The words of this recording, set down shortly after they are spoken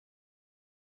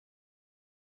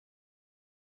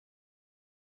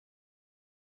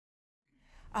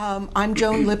I'm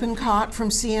Joan Lippincott from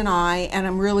CNI, and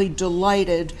I'm really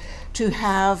delighted to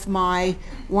have my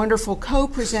wonderful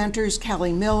co-presenters,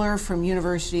 Kelly Miller from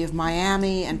University of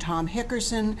Miami and Tom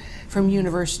Hickerson from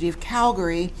University of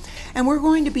Calgary. And we're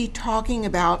going to be talking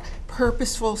about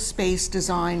purposeful space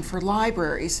design for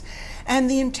libraries. And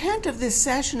the intent of this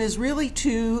session is really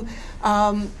to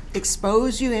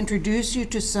expose you, introduce you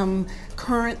to some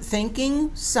current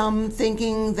thinking, some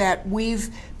thinking that we've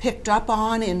picked up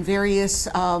on in various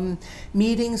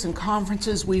meetings and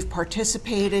conferences we've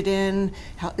participated in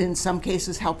some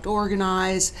cases helped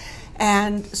organize,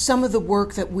 and some of the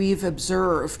work that we've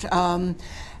observed.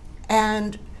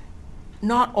 And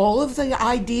not all of the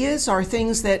ideas are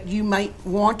things that you might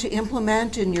want to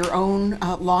implement in your own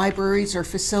libraries or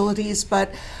facilities,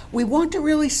 but we want to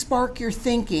really spark your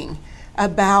thinking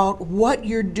about what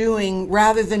you're doing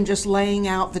rather than just laying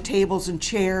out the tables and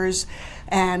chairs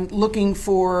and looking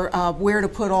for where to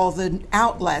put all the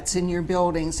outlets in your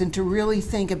buildings, and to really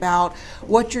think about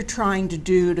what you're trying to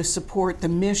do to support the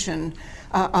mission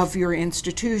of your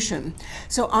institution.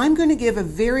 So I'm going to give a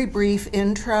very brief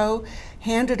intro,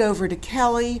 hand it over to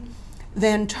Kelly,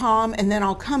 then Tom, and then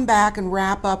I'll come back and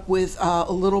wrap up with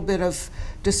a little bit of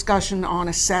discussion on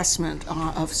assessment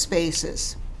of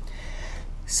spaces.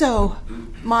 So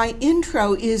my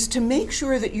intro is to make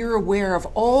sure that you're aware of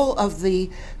all of the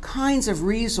kinds of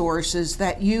resources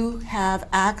that you have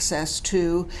access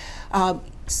to.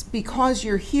 Because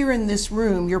you're here in this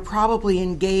room, you're probably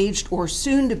engaged or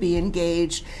soon to be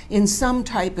engaged in some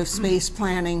type of space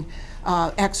planning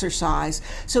exercise.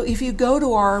 So if you go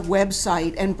to our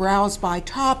website and browse by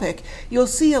topic, you'll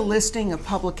see a listing of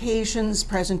publications,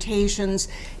 presentations,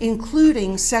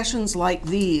 including sessions like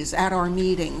these at our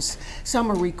meetings.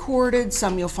 Some are recorded,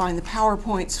 some you'll find the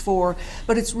PowerPoints for,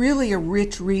 but it's really a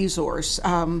rich resource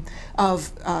of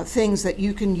things that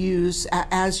you can use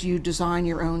as you design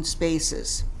your own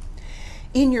spaces.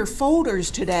 In your folders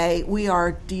today, we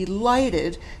are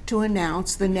delighted to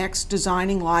announce the next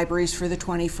Designing Libraries for the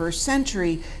 21st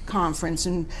Century conference.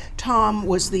 And Tom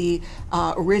was the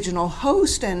original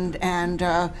host and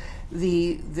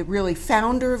the really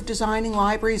founder of Designing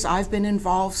Libraries. I've been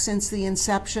involved since the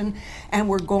inception, and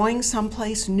we're going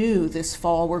someplace new this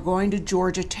fall. We're going to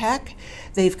Georgia Tech.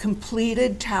 They've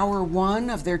completed Tower 1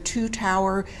 of their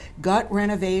 2-tower gut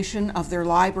renovation of their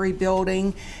library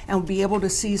building, and we'll be able to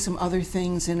see some other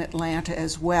things in Atlanta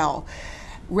as well.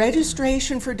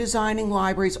 Registration for Designing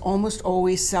Libraries almost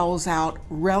always sells out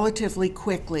relatively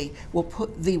quickly.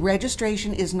 The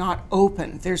registration is not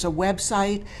open. There's a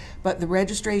website, but the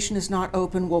registration is not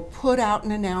open. We'll put out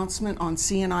an announcement on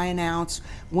CNI Announce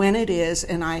when it is,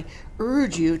 and I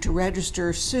urge you to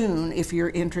register soon if you're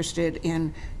interested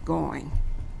in going.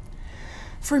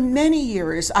 For many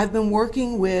years, I've been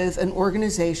working with an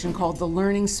organization called the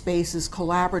Learning Spaces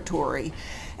Collaboratory,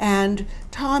 and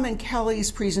Tom and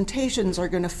Kelly's presentations are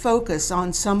going to focus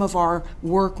on some of our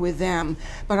work with them,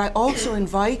 but I also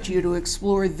invite you to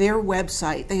explore their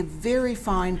website. They have very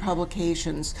fine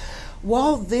publications.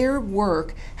 While their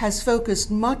work has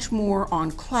focused much more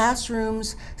on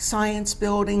classrooms, science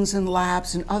buildings, and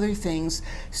labs and other things,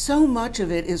 so much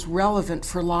of it is relevant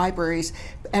for libraries,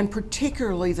 and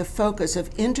particularly the focus of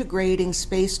integrating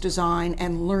space design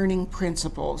and learning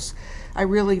principles. I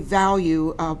really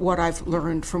value what I've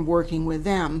learned from working with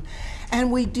them. And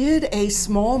we did a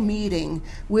small meeting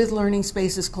with Learning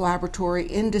Spaces Collaboratory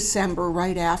in December,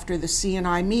 right after the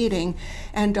CNI meeting,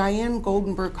 and Diane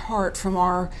Goldenberg-Hart from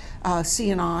our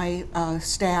CNI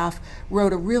staff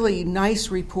wrote a really nice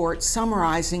report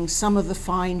summarizing some of the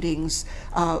findings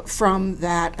from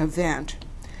that event.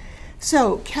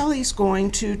 So Kelly's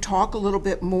going to talk a little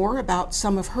bit more about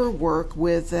some of her work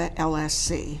with the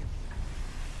LSC.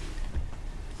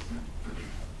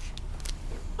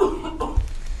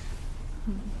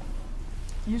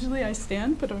 Usually I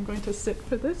stand, but I'm going to sit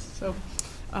for this. So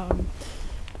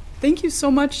thank you so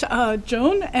much,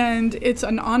 Joan, and it's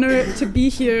an honor to be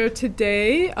here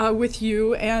today with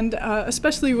you, and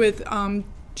especially with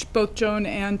both Joan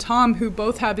and Tom, who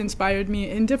both have inspired me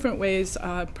in different ways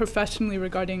professionally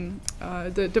regarding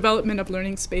the development of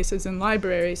learning spaces in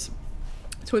libraries.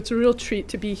 So it's a real treat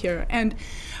to be here. And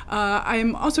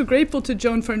I'm also grateful to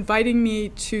Joan for inviting me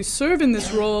to serve in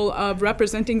this role of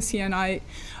representing CNI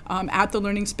at the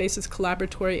Learning Spaces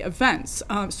Collaboratory events.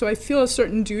 So I feel a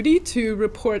certain duty to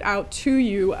report out to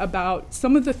you about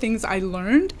some of the things I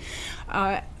learned.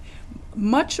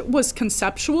 Much was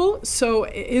conceptual, so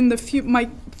in the my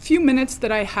few minutes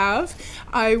that I have,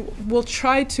 I will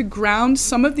try to ground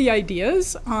some of the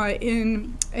ideas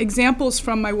in examples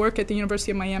from my work at the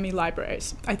University of Miami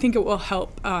libraries. I think it will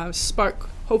help spark,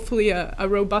 hopefully, a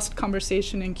robust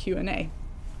conversation and Q&A.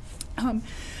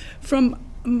 From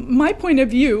my point of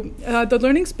view, the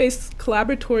Learning Space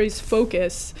Collaboratory's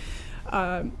focus,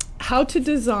 how to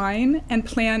design and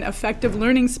plan effective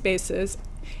learning spaces,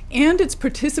 and its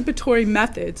participatory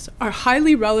methods are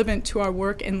highly relevant to our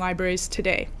work in libraries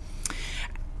today.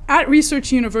 At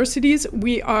research universities,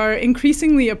 we are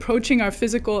increasingly approaching our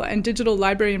physical and digital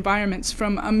library environments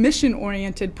from a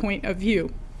mission-oriented point of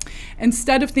view.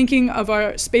 Instead of thinking of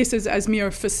our spaces as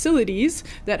mere facilities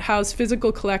that house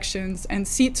physical collections and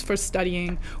seats for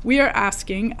studying, we are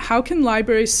asking, how can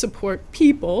libraries support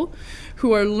people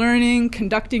who are learning,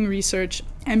 conducting research,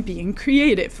 and being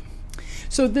creative?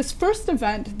 So this first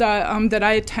event that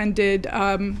I attended,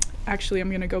 actually I'm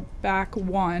going to go back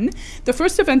one. The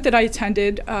first event that I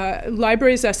attended,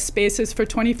 Libraries as Spaces for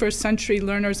 21st Century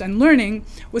Learners and Learning,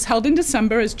 was held in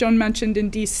December, as Joan mentioned, in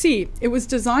DC. It was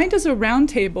designed as a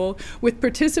roundtable with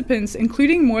participants,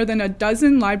 including more than a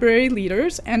dozen library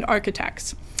leaders and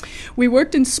architects. We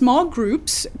worked in small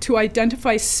groups to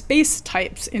identify space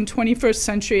types in 21st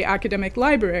century academic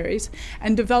libraries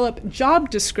and develop job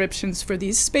descriptions for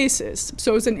these spaces.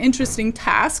 So it was an interesting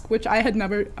task, which I had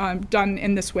never done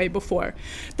in this way before.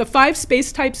 The 5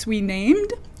 space types we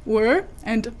named were,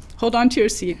 and hold on to your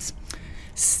seats,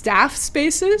 staff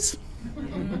spaces,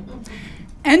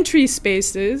 entry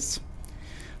spaces,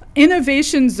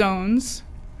 innovation zones,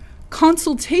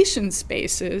 consultation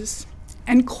spaces,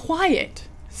 and quiet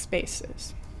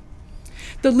spaces.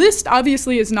 The list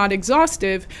obviously is not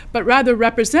exhaustive, but rather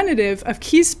representative of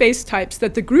key space types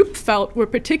that the group felt were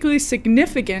particularly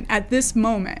significant at this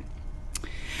moment.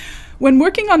 When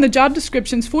working on the job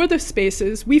descriptions for the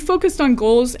spaces, we focused on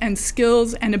goals and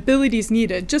skills and abilities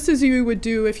needed, just as you would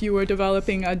do if you were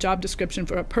developing a job description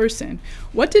for a person.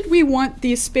 What did we want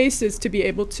these spaces to be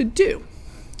able to do?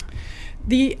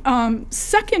 The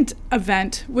second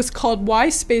event was called Why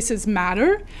Spaces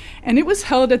Matter, and it was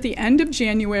held at the end of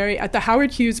January at the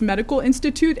Howard Hughes Medical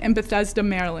Institute in Bethesda,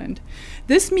 Maryland.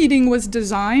 This meeting was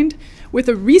designed with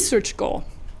a research goal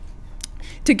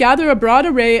to gather a broad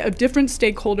array of different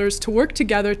stakeholders to work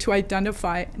together to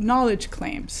identify knowledge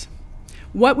claims,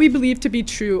 what we believe to be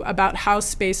true about how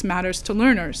space matters to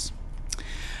learners.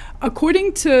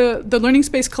 According to the Learning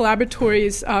Space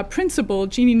Collaboratory's principal,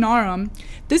 Jeannie Narum,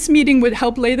 this meeting would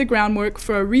help lay the groundwork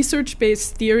for a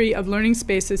research-based theory of learning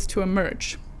spaces to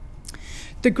emerge.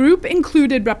 The group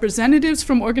included representatives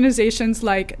from organizations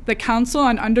like the Council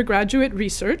on Undergraduate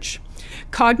Research,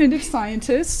 cognitive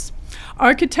scientists,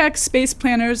 architects, space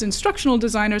planners, instructional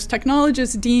designers,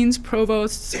 technologists, deans,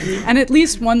 provosts, and at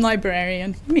least one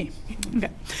librarian, me.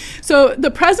 Okay. So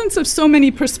the presence of so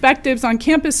many perspectives on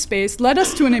campus space led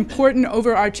us to an important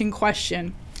overarching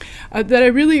question that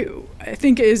I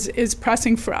think is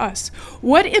pressing for us.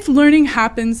 What if learning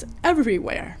happens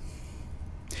everywhere?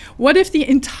 What if the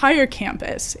entire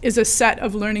campus is a set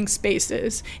of learning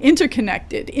spaces,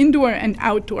 interconnected, indoor and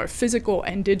outdoor, physical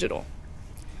and digital?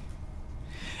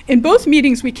 In both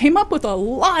meetings, we came up with a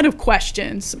lot of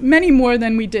questions, many more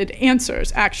than we did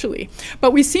answers, actually.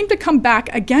 But we seemed to come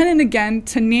back again and again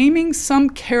to naming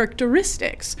some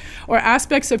characteristics or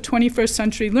aspects of 21st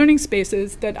century learning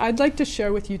spaces that I'd like to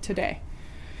share with you today.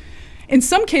 In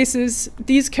some cases,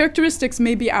 these characteristics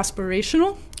may be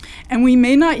aspirational, and we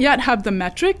may not yet have the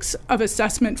metrics of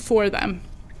assessment for them.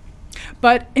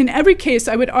 But in every case,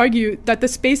 I would argue that the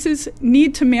spaces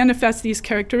need to manifest these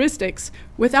characteristics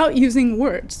without using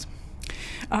words.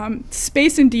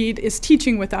 Space, indeed, is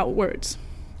teaching without words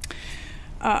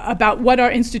about what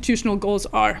our institutional goals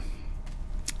are.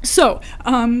 So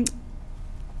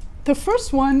the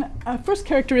first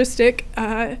characteristic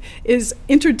is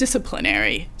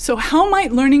interdisciplinary. So how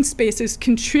might learning spaces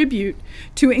contribute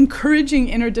to encouraging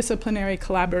interdisciplinary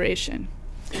collaboration?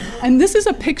 And this is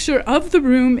a picture of the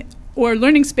room or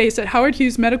learning space at Howard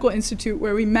Hughes Medical Institute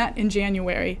where we met in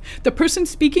January. The person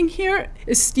speaking here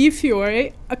is Steve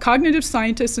Fiore, a cognitive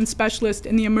scientist and specialist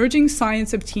in the emerging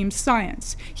science of team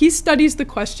science. He studies the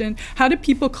question, how do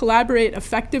people collaborate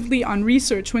effectively on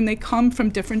research when they come from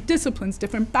different disciplines,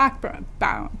 different backgrounds,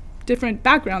 different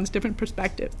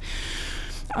perspectives.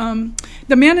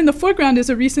 The man in the foreground is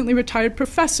a recently retired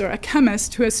professor, a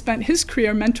chemist who has spent his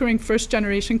career mentoring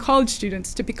first-generation college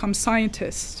students to become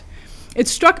scientists. It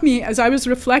struck me as I was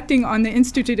reflecting on the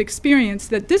Institute experience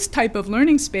that this type of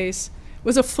learning space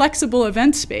was a flexible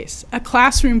event space, a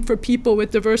classroom for people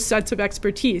with diverse sets of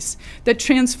expertise that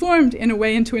transformed in a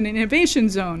way into an innovation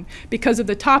zone because of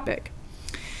the topic.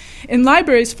 In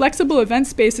libraries, flexible event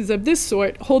spaces of this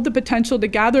sort hold the potential to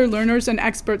gather learners and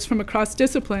experts from across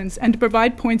disciplines and to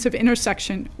provide points of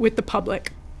intersection with the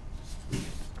public.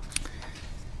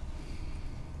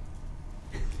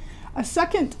 A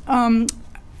second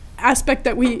aspect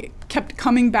that we kept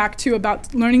coming back to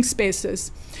about learning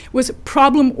spaces was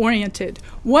problem-oriented.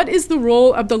 What is the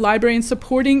role of the library in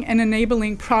supporting and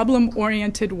enabling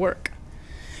problem-oriented work?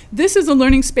 This is a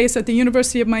learning space at the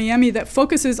University of Miami that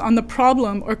focuses on the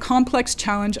problem or complex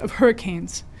challenge of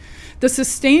hurricanes. The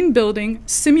Sustain building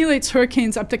simulates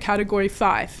hurricanes up to Category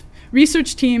 5.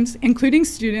 Research teams, including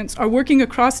students, are working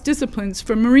across disciplines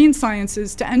from marine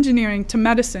sciences to engineering to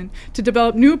medicine to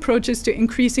develop new approaches to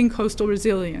increasing coastal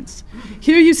resilience.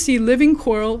 Here you see living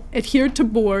coral adhered to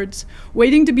boards,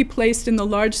 waiting to be placed in the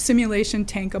large simulation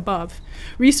tank above.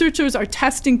 Researchers are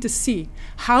testing to see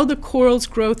how the coral's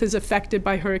growth is affected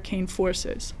by hurricane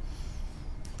forces.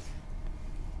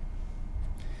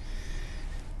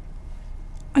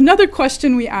 Another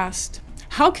question we asked: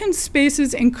 how can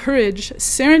spaces encourage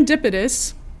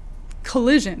serendipitous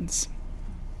collisions?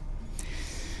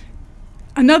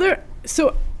 And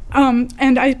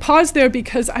I pause there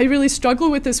because I really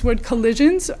struggle with this word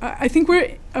collisions. I think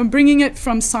we're bringing it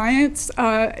from science.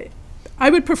 I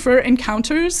would prefer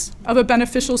encounters of a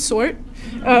beneficial sort,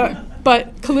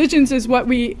 but collisions is what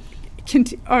we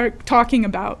are talking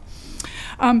about.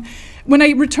 When I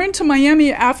returned to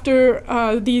Miami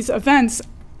after these events,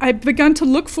 I've begun to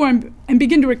look for and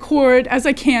begin to record, as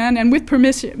I can, and with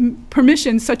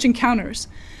permission, such encounters.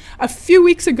 A few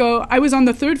weeks ago, I was on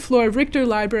the 3rd floor of Richter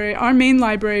Library, our main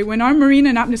library, when our Marine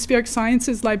and Atmospheric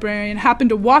Sciences librarian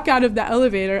happened to walk out of the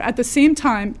elevator at the same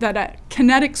time that a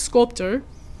kinetic sculptor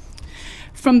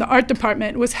from the art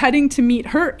department was heading to meet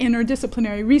her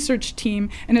interdisciplinary research team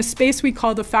in a space we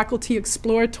call the Faculty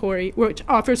Exploratory, which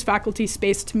offers faculty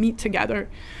space to meet together.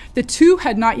 The two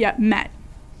had not yet met.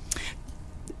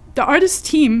 The artist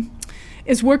team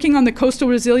is working on the coastal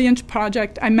resilience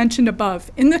project I mentioned above.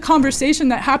 In the conversation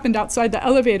that happened outside the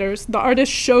elevators, the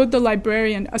artist showed the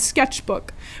librarian a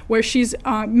sketchbook where she's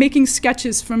making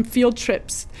sketches from field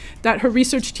trips that her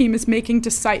research team is making to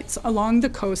sites along the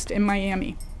coast in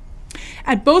Miami.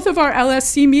 At both of our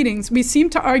LSC meetings, we seem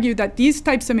to argue that these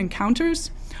types of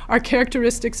encounters are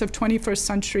characteristics of 21st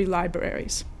century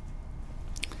libraries.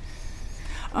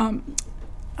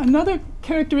 Another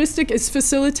characteristic is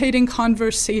facilitating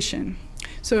conversation.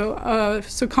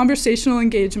 So conversational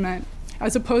engagement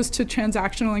as opposed to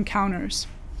transactional encounters.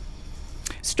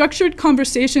 Structured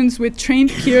conversations with trained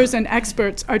peers and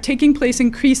experts are taking place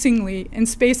increasingly in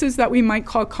spaces that we might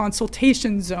call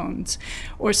consultation zones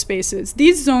or spaces.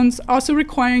 These zones, also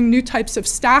requiring new types of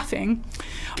staffing,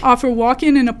 offer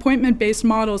walk-in and appointment-based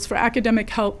models for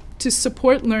academic help to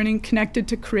support learning connected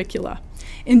to curricula.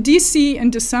 In DC in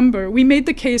December, we made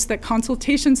the case that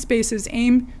consultation spaces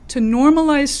aim to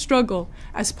normalize struggle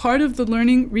as part of the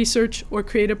learning, research, or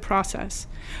creative process.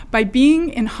 By being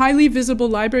in highly visible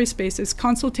library spaces,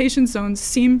 consultation zones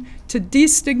seem to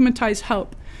destigmatize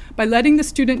help by letting the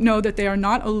student know that they are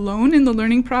not alone in the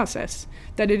learning process,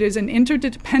 that it is an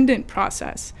interdependent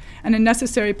process and a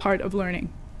necessary part of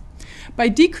learning. By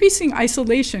decreasing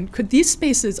isolation, could these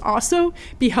spaces also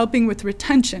be helping with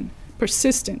retention,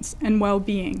 persistence, and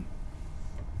well-being?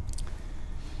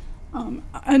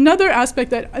 Another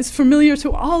aspect that is familiar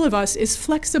to all of us is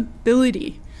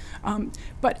flexibility.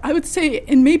 But I would say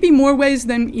in maybe more ways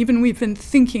than even we've been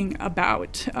thinking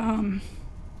about. At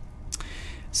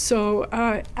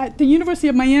the University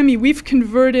of Miami, we've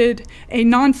converted a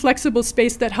non-flexible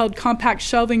space that held compact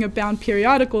shelving of bound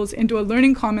periodicals into a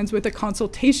learning commons with a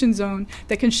consultation zone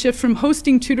that can shift from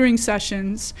hosting tutoring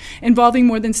sessions involving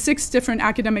more than 6 different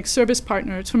academic service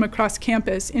partners from across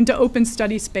campus into open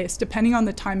study space, depending on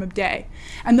the time of day.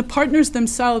 And the partners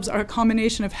themselves are a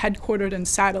combination of headquartered and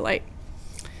satellite.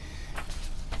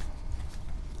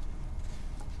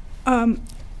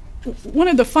 One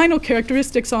of the final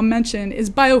characteristics I'll mention is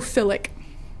biophilic.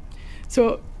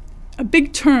 So a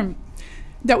big term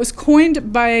that was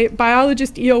coined by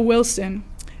biologist E.O. Wilson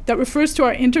that refers to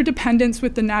our interdependence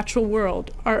with the natural world,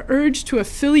 our urge to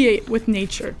affiliate with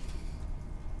nature.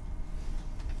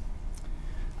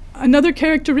 Another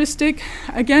characteristic,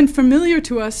 again, familiar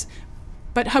to us,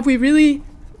 but have we really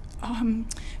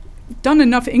done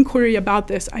enough inquiry about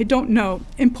this? I don't know.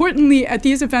 Importantly, at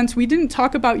these events, we didn't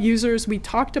talk about users, we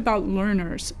talked about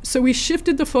learners. So we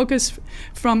shifted the focus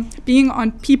from being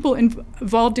on people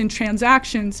involved in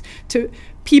transactions to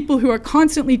people who are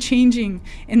constantly changing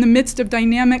in the midst of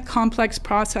dynamic, complex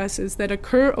processes that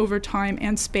occur over time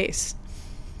and space.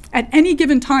 At any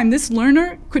given time, this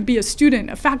learner could be a student,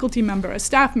 a faculty member, a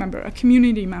staff member, a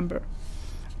community member.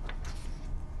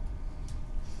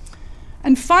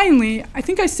 And finally, I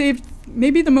think I saved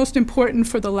maybe the most important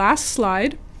for the last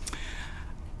slide.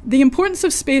 The importance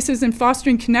of spaces in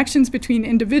fostering connections between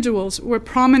individuals were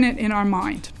prominent in our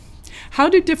mind. How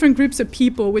do different groups of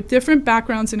people with different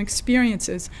backgrounds and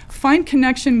experiences find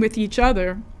connection with each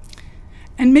other,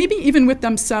 and maybe even with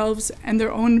themselves and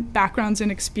their own backgrounds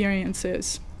and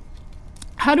experiences?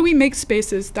 How do we make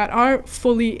spaces that are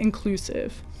fully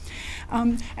inclusive?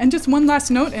 And just one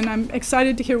last note, and I'm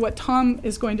excited to hear what Tom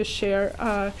is going to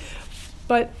share.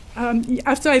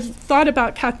 After I thought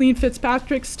about Kathleen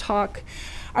Fitzpatrick's talk,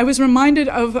 I was reminded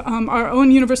of our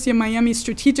own University of Miami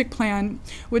strategic plan,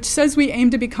 which says we aim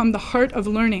to become the heart of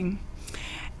learning.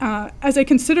 As I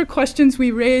consider questions we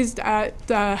raised at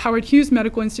the Howard Hughes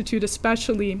Medical Institute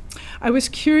especially,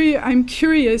 I'm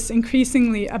curious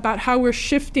increasingly about how we're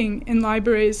shifting in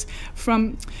libraries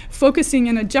from focusing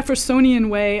in a Jeffersonian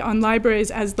way on libraries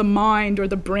as the mind or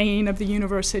the brain of the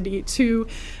university to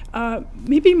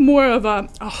maybe more of a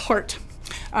heart,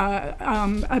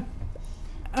 a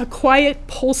quiet,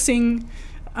 pulsing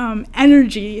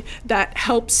energy that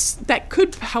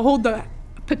could hold the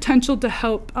potential to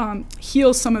help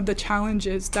heal some of the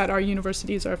challenges that our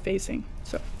universities are facing.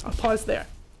 So I'll pause there.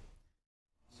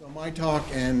 So my talk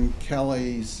and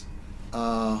Kelly's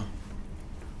align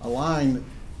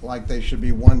like they should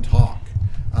be one talk.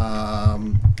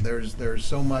 There's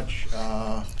so much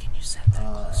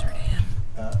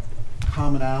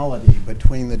commonality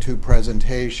between the two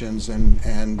presentations,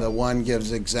 and the one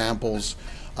gives examples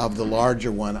of the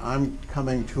larger one. I'm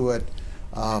coming to it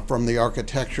from the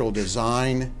architectural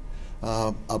design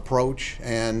approach,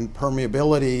 and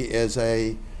permeability is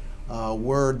a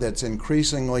word that's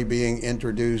increasingly being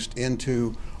introduced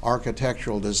into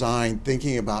architectural design,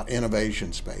 thinking about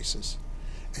innovation spaces.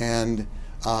 And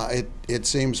it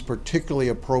seems particularly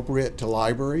appropriate to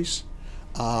libraries.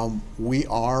 We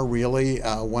are really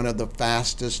one of the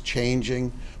fastest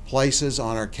changing places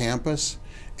on our campus,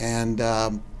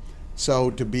 and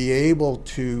so to be able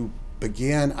to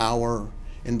begin our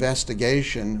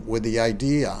investigation with the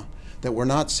idea that we're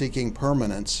not seeking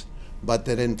permanence, but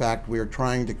that in fact we're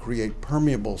trying to create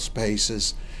permeable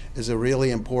spaces is a really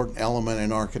important element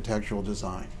in architectural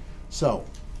design. So,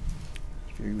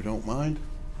 if you don't mind.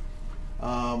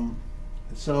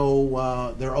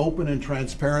 They're open and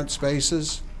transparent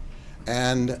spaces,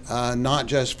 and not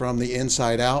just from the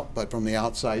inside out, but from the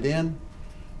outside in.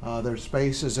 They're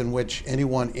spaces in which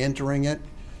anyone entering it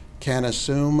can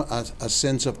assume a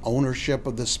sense of ownership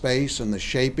of the space and the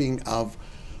shaping of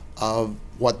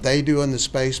what they do in the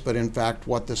space, but in fact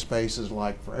what the space is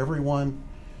like for everyone.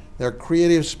 They're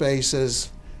creative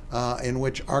spaces in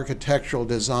which architectural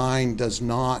design does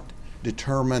not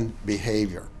determine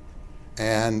behavior.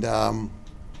 And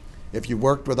if you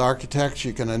worked with architects,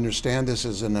 you can understand this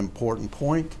is an important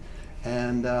point.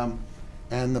 And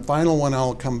the final one,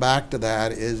 I'll come back to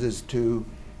that, is to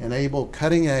enable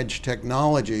cutting-edge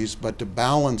technologies, but to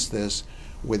balance this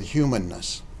with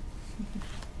humanness.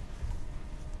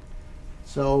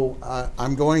 So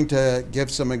I'm going to give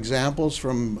some examples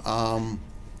from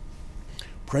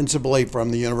principally from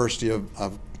the University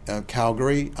of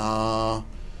Calgary,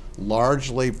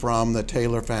 largely from the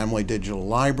Taylor Family Digital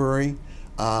Library,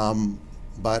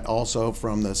 but also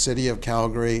from the City of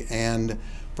Calgary and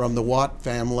from the Watt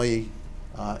Family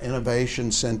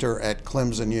Innovation Center at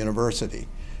Clemson University.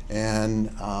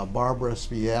 And Barbara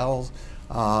Spiel,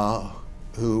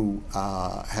 who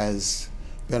has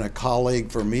been a colleague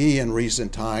for me in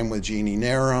recent time with Jeannie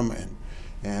Narum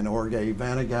and Jorge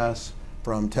Vanegas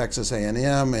from Texas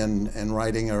A&M, and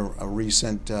writing a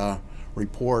recent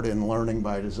report in Learning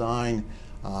by Design,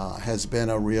 has been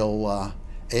a real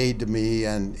aid to me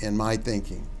and in my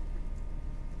thinking,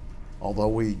 although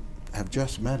we have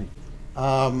just met him.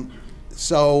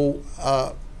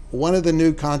 One of the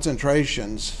new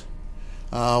concentrations,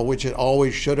 which it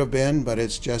always should have been, but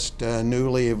it's just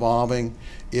newly evolving,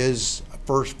 is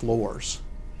first floors,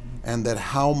 and that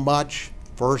how much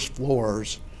first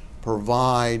floors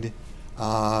provide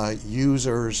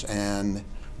users and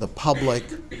the public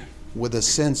with a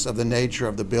sense of the nature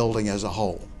of the building as a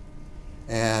whole.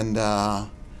 And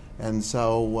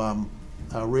so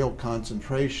a real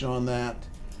concentration on that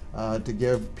to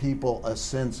give people a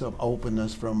sense of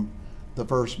openness from the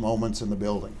first moments in the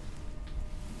building.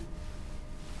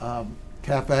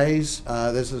 Cafes,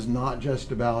 this is not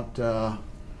just about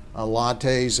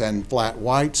lattes and flat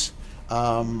whites.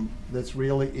 This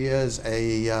really is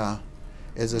a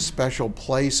special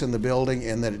place in the building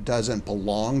in that it doesn't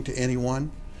belong to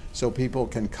anyone. So people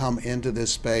can come into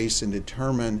this space and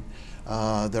determine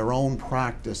their own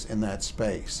practice in that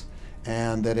space.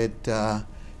 And that it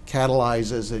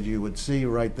catalyzes, as you would see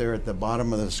right there at the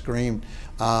bottom of the screen,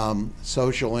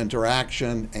 social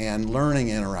interaction and learning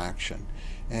interaction.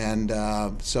 And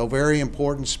so very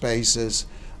important spaces,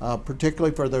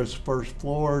 particularly for those first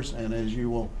floors, and as you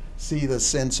will see the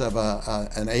sense of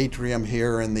an atrium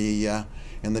here in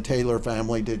the Taylor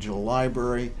Family Digital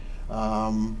Library.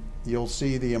 You'll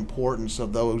see the importance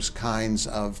of those kinds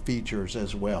of features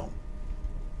as well.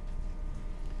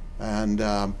 And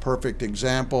perfect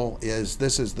example is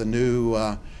this is the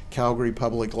new Calgary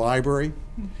Public Library.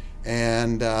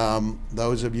 And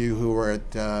those of you who are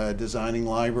at Designing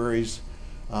Libraries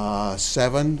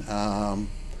 7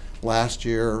 last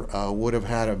year would have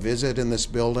had a visit in this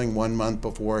building 1 month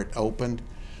before it opened.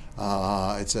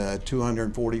 It's a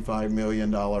 $245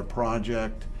 million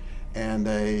project,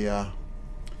 and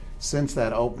since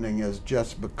that opening has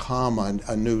just become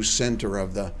a new center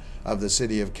of the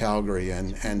city of Calgary,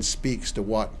 and speaks to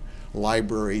what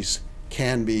libraries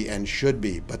can be and should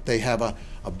be. But they have a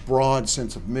broad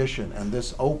sense of mission, and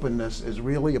this openness is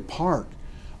really a part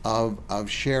of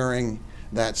sharing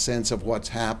that sense of what's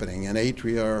happening, and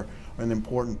atria are an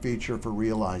important feature for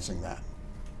realizing that.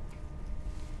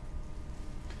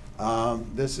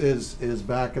 This is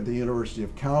back at the University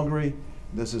of Calgary.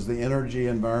 This is the Energy,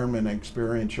 Environment, and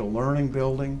Experiential Learning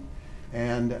building,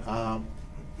 and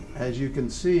as you can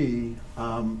see,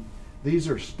 these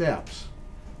are steps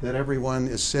that everyone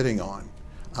is sitting on.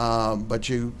 But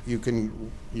you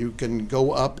can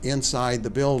go up inside the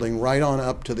building, right on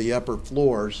up to the upper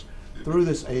floors, through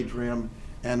this atrium,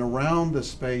 and around the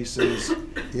spaces,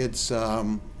 it's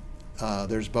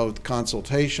there's both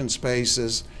consultation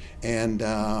spaces and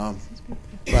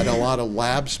but a lot of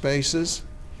lab spaces,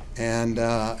 and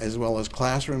as well as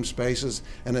classroom spaces.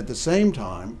 And at the same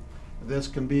time, this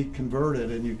can be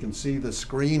converted, and you can see the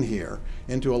screen here,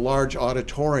 into a large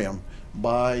auditorium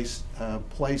by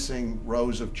placing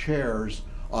rows of chairs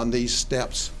on these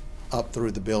steps up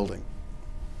through the building.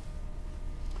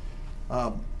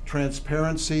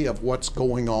 Transparency of what's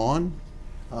going on,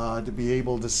 to be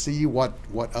able to see what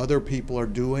other people are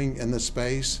doing in the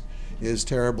space is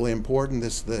terribly important.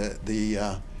 This is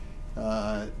the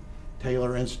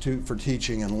Taylor Institute for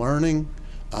Teaching and Learning.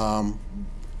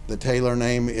 The Taylor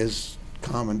name is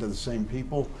common to the same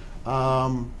people,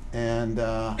 and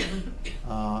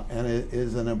it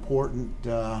is an important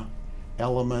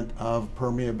element of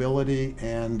permeability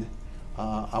and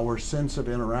our sense of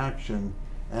interaction.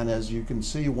 And as you can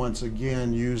see, once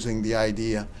again, using the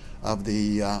idea of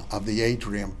the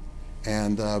atrium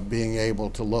and being able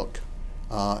to look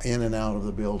in and out of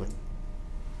the building.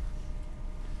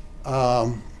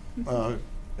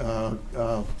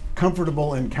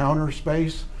 Comfortable encounter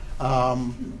space,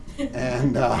 and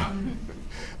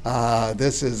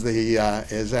this is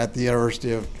at the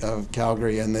University of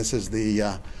Calgary, and this is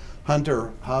the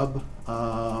Hunter Hub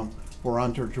for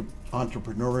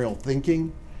entrepreneurial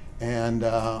thinking, and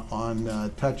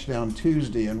on Touchdown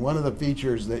Tuesday. And one of the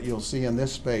features that you'll see in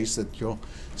this space that you'll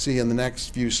see in the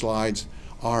next few slides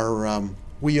are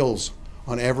wheels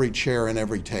on every chair and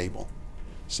every table,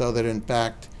 so that in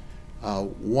fact,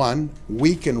 one,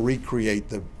 we can recreate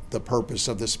the purpose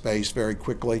of the space very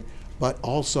quickly, but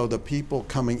also the people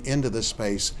coming into the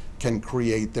space can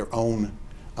create their own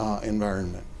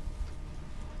environment.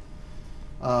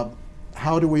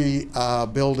 How do we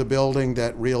build a building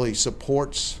that really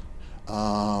supports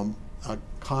a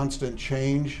constant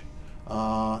change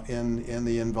in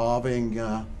the evolving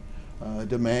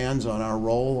demands on our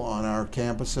role on our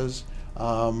campuses?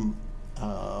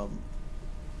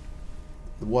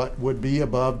 What would be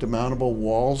above demountable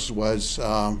walls was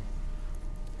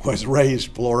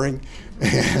raised flooring,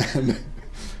 and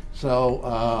so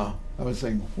I was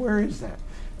saying, where is that?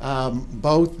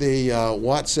 Both the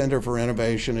Watt Center for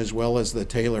Innovation as well as the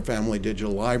Taylor Family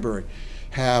Digital Library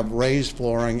have raised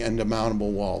flooring and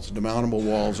demountable walls. Demountable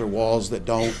walls are walls that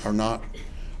are not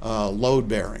load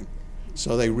bearing,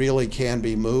 so they really can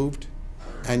be moved,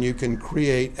 and you can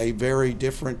create a very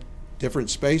different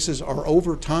spaces, or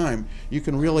over time you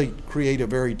can really create a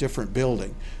very different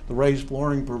building. The raised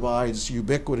flooring provides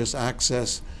ubiquitous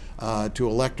access to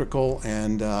electrical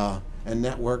and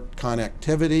network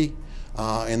connectivity.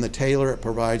 In the Taylor, it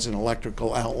provides an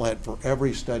electrical outlet for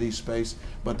every study space.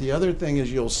 But the other thing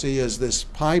is, you'll see is this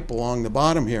pipe along the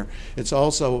bottom here, it's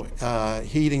also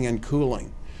heating and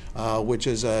cooling, which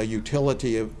is a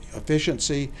utility of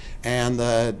efficiency, and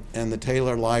the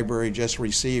Taylor Library just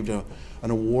received an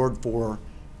award for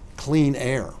clean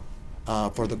air,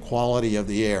 for the quality of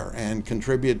the air, and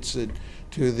contributes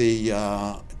to the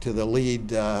LEED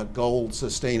Gold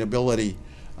sustainability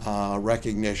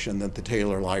recognition that the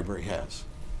Taylor Library has.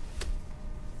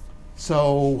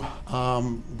 So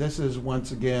this is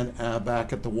once again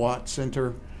back at the Watt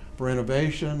Center for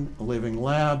Innovation, Living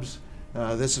Labs,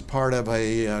 This is part of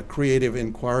a creative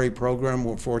inquiry program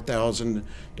where 4,000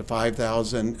 to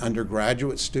 5,000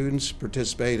 undergraduate students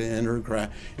participate in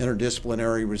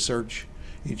interdisciplinary research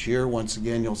each year. Once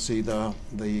again, you'll see the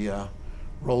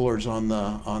rollers on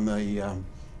the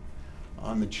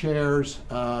chairs.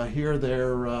 Here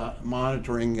they're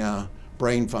monitoring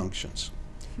brain functions.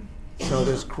 So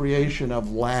this creation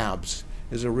of labs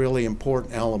is a really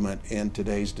important element in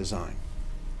today's design.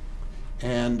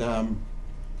 And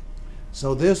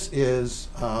so this is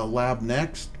Lab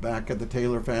Next back at the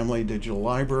Taylor Family Digital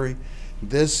Library.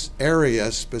 This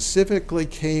area specifically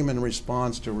came in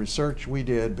response to research we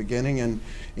did beginning in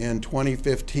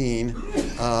 2015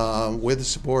 with the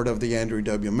support of the Andrew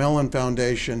W. Mellon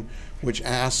Foundation, which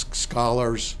asked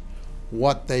scholars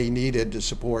what they needed to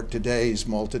support today's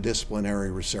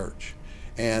multidisciplinary research.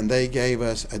 And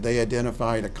they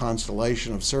identified a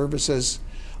constellation of services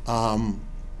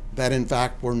that in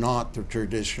fact were not the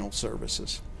traditional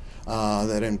services,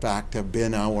 that in fact have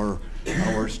been our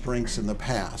strengths in the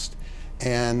past.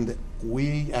 And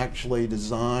we actually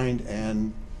designed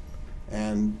and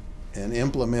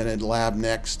implemented Lab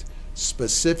Next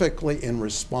specifically in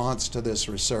response to this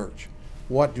research.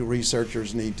 What do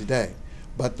researchers need today?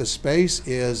 But the space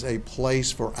is a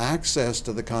place for access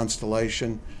to the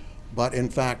constellation, but in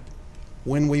fact,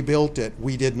 when we built it,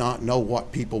 we did not know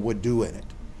what people would do in it.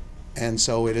 And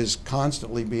so it is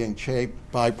constantly being shaped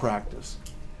by practice.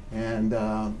 And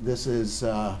this is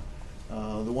the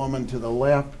woman to the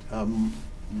left,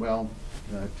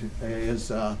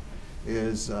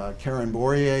 is Karen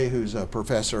Bourrier, who's a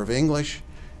professor of English,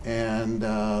 and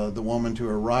the woman to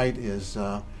her right is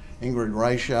Ingrid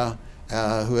Reisha,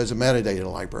 who is a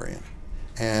metadata librarian.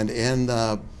 And in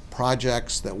the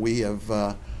projects that we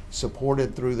have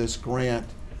supported through this grant,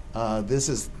 this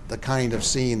is the kind of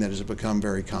scene that has become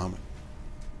very common.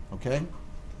 Okay?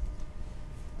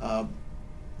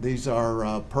 These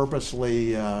are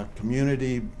purposely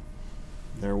community.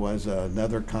 There was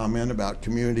another comment about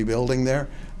community building there,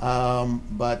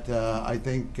 but I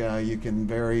think you can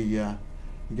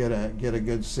get a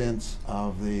good sense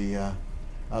of the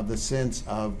sense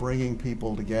of bringing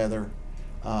people together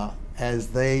to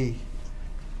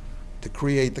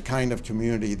create the kind of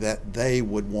community that they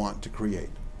would want to create.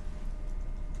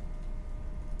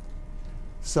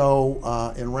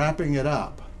 So in wrapping it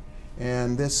up,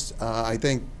 and this I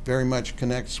think very much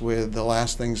connects with the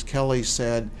last things Kelly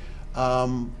said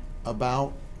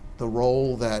about the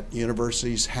role that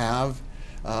universities have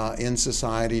in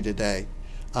society today.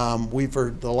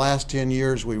 For the last 10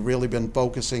 years, we've really been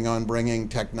focusing on bringing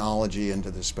technology into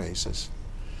the spaces.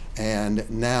 And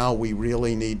now we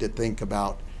really need to think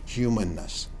about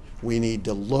humanness. We need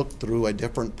to look through a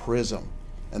different prism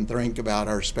and think about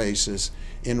our spaces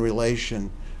in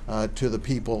relation to the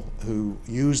people who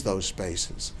use those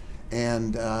spaces.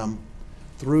 And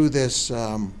through this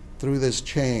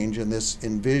change and this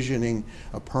envisioning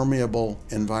a permeable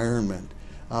environment,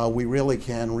 we really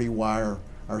can rewire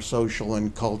our social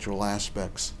and cultural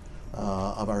aspects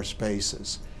of our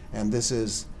spaces. And this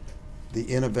is the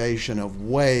innovation of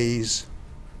ways,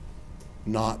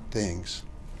 not things.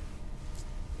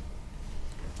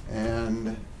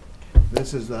 And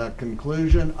this is the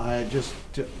conclusion.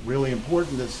 Really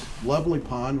important, this lovely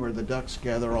pond where the ducks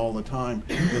gather all the time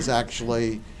is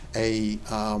actually a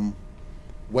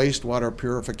wastewater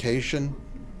purification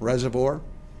reservoir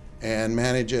and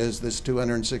manages this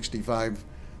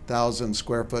 265,000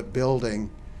 square foot building,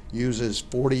 uses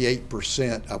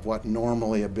 48% of what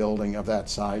normally a building of that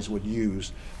size would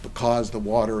use because the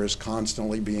water is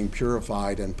constantly being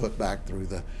purified and put back through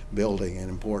the building, and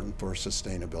important for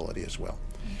sustainability as well.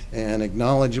 And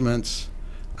acknowledgements,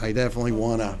 I definitely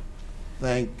want to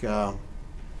thank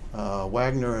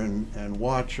Wagner and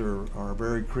Watch are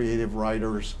very creative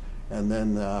writers, and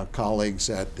then colleagues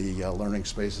at the Learning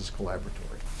Spaces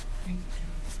Collaboratory. Thank you.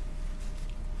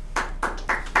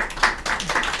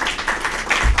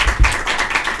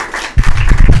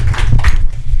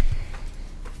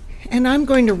 And I'm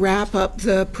going to wrap up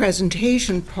the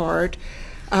presentation part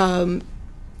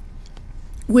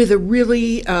with a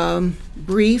really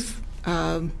brief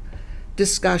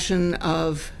discussion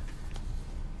of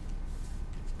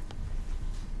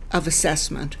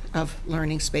assessment of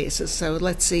learning spaces. So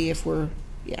let's see if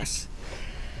yes.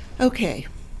 Okay.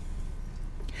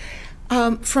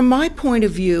 From my point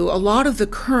of view, a lot of the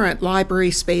current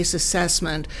library space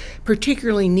assessment,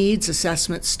 particularly needs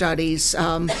assessment studies,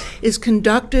 is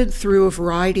conducted through a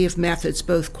variety of methods,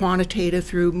 both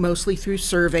quantitative, mostly through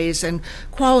surveys, and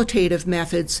qualitative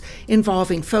methods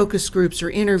involving focus groups or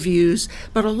interviews,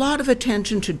 but a lot of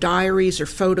attention to diaries or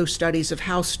photo studies of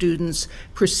how students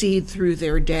proceed through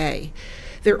their day.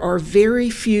 there are very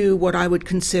few what I would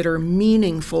consider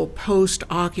meaningful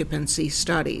post-occupancy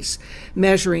studies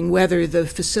measuring whether the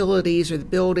facilities or the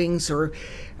buildings or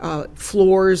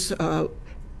floors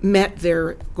met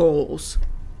their goals.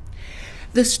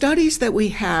 The studies that we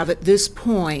have at this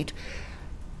point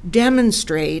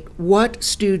demonstrate what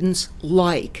students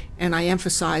like, and I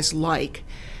emphasize like.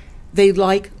 They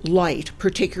like light,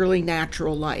 particularly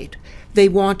natural light. They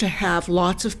want to have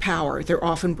lots of power. They're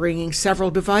often bringing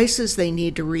several devices they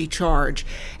need to recharge,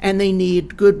 and they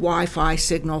need good Wi-Fi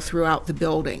signal throughout the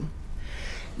building.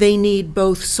 They need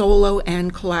both solo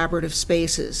and collaborative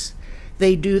spaces.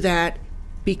 They do that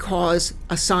because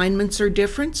assignments are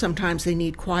different. Sometimes they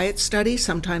need quiet study.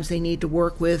 Sometimes they need to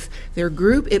work with their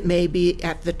group. It may be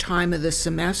at the time of the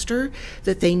semester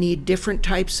that they need different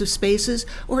types of spaces,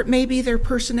 or it may be their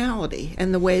personality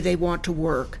and the way they want to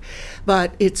work.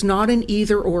 But it's not an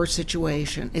either-or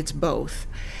situation. It's both.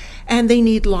 And they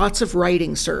need lots of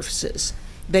writing surfaces.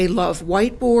 They love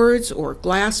whiteboards or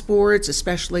glass boards,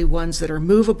 especially ones that are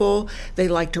movable. They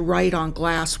like to write on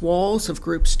glass walls of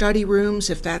group study rooms,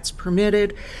 if that's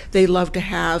permitted. They love to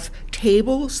have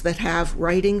tables that have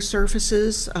writing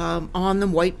surfaces on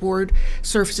them, whiteboard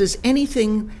surfaces,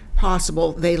 anything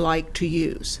possible they like to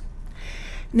use.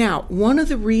 Now, one of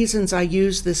the reasons I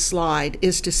use this slide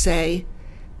is to say,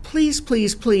 please,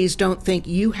 please, please don't think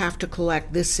you have to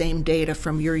collect this same data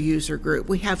from your user group.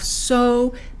 We have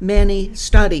so many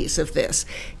studies of this.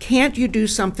 Can't you do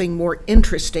something more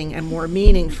interesting and more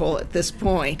meaningful at this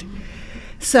point?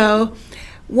 So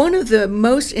one of the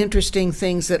most interesting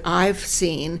things that I've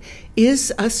seen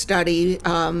is a study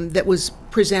that was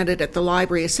presented at the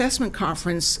Library Assessment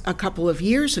Conference a couple of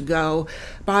years ago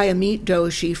by Amit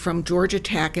Doshi from Georgia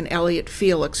Tech and Elliot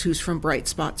Felix, who's from Bright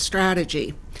Spot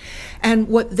Strategy. And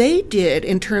what they did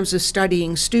in terms of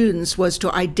studying students was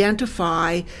to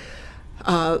identify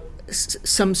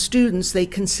some students they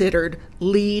considered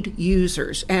lead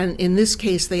users. And in this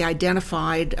case, they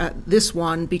identified this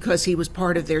one because he was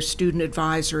part of their student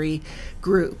advisory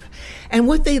group. And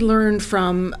what they learned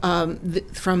from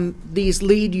these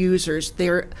lead users,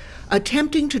 they're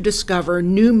attempting to discover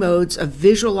new modes of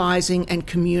visualizing and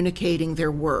communicating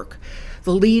their work.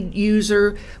 The lead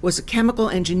user was a chemical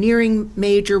engineering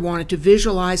major, wanted to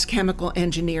visualize chemical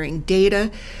engineering data.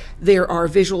 There are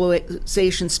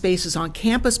visualization spaces on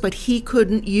campus, but he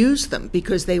couldn't use them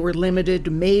because they were limited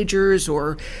to majors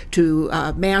or to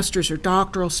master's or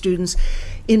doctoral students.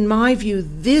 In my view,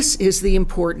 this is the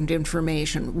important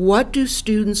information. What do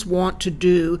students want to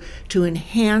do to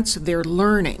enhance their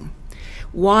learning?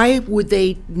 Why would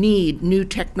they need new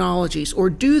technologies, or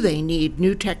do they need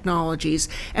new technologies,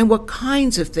 and what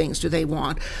kinds of things do they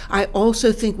want? I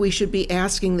also think we should be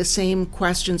asking the same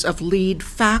questions of lead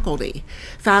faculty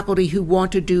who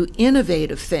want to do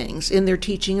innovative things in their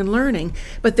teaching and learning,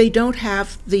 but they don't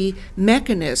have the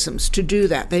mechanisms to do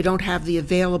that. They don't have the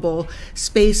available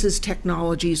spaces,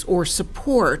 technologies, or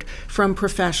support from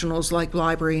professionals like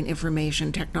library and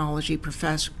information technology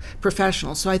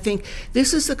professionals. So I think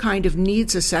this is the kind of needs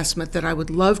assessment that I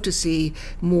would love to see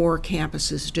more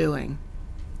campuses doing.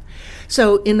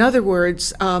 So in other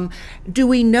words, do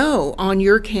we know on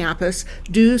your campus,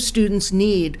 do students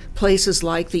need places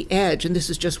like the Edge, and this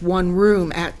is just one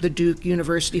room at the Duke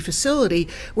University facility,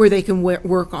 where they can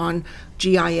work on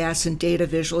GIS and data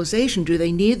visualization? Do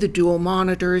they need the dual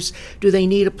monitors? Do they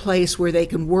need a place where they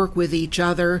can work with each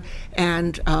other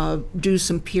and do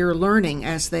some peer learning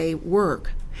as they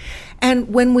work?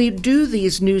 And when we do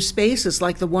these new spaces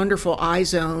like the wonderful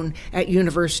iZone at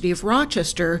University of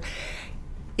Rochester,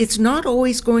 it's not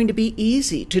always going to be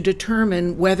easy to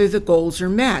determine whether the goals are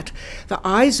met. The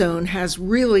iZone has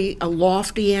really a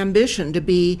lofty ambition to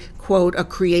be, quote, a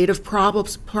creative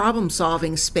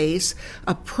problem-solving space,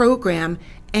 a program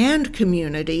and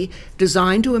community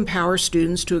designed to empower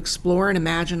students to explore and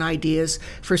imagine ideas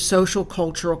for social,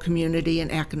 cultural, community,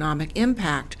 and economic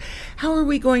impact. How are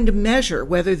we going to measure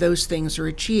whether those things are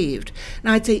achieved? And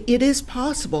I'd say it is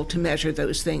possible to measure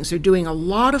those things. They're doing a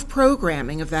lot of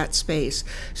programming of that space,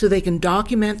 so they can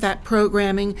document that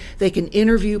programming, they can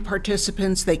interview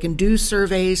participants, they can do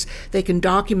surveys, they can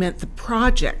document the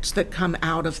projects that come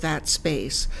out of that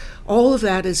space. All of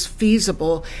that is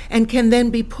feasible and can then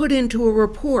be put into a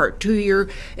report to your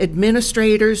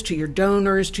administrators, to your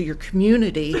donors, to your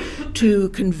community to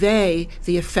convey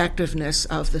the effectiveness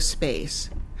of the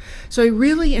space. So I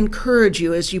really encourage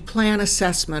you, as you plan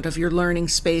assessment of your learning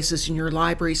spaces and your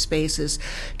library spaces,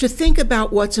 to think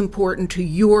about what's important to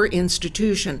your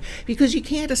institution, because you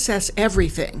can't assess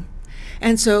everything.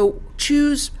 And so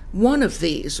choose one of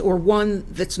these, or one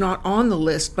that's not on the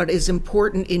list but is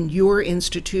important in your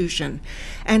institution.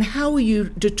 And how will you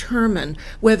determine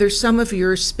whether some of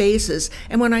your spaces,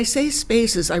 and when I say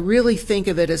spaces, I really think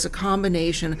of it as a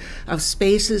combination of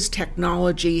spaces,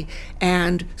 technology,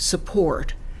 and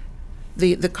support.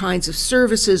 The kinds of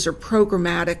services or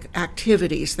programmatic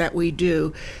activities that we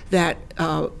do that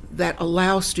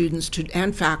allow students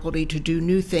and faculty to do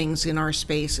new things in our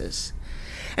spaces.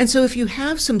 And so if you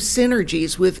have some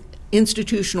synergies with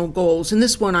institutional goals, and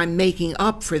this one I'm making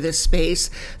up for this space,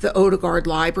 the Odegaard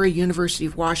Library, University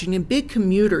of Washington, big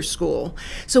commuter school.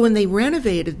 So when they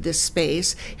renovated this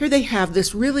space, here they have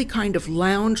this really kind of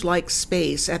lounge-like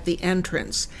space at the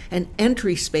entrance, and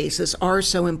entry spaces are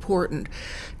so important.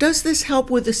 Does this help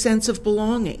with a sense of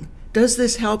belonging? Does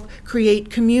this help create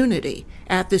community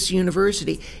at this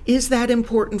university? Is that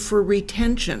important for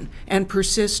retention and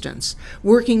persistence?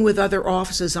 Working with other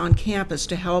offices on campus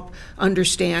to help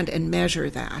understand and measure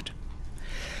that.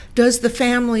 Does the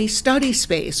family study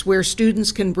space, where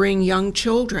students can bring young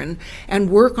children and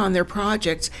work on their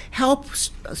projects, help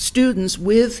students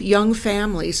with young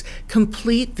families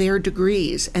complete their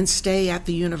degrees and stay at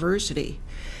the university?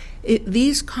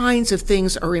 These kinds of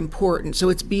things are important. So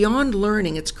it's beyond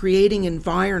learning. It's creating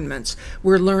environments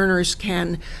where learners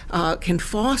can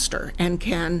foster and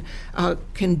can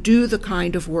do the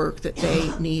kind of work that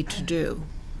they need to do.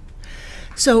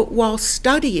 So while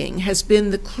studying has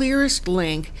been the clearest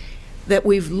link that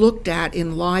we've looked at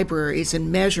in libraries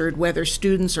and measured whether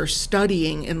students are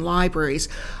studying in libraries,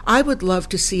 I would love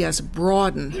to see us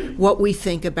broaden what we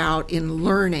think about in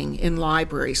learning in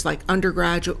libraries, like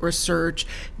undergraduate research,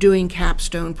 doing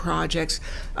capstone projects,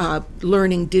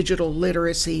 learning digital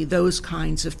literacy, those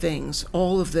kinds of things,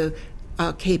 all of the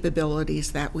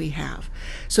capabilities that we have.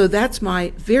 So that's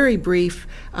my very brief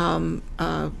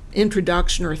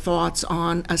introduction or thoughts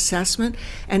on assessment.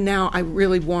 And now I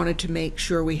really wanted to make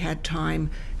sure we had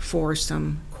time for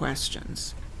some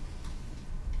questions.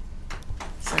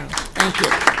 So, thank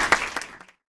you.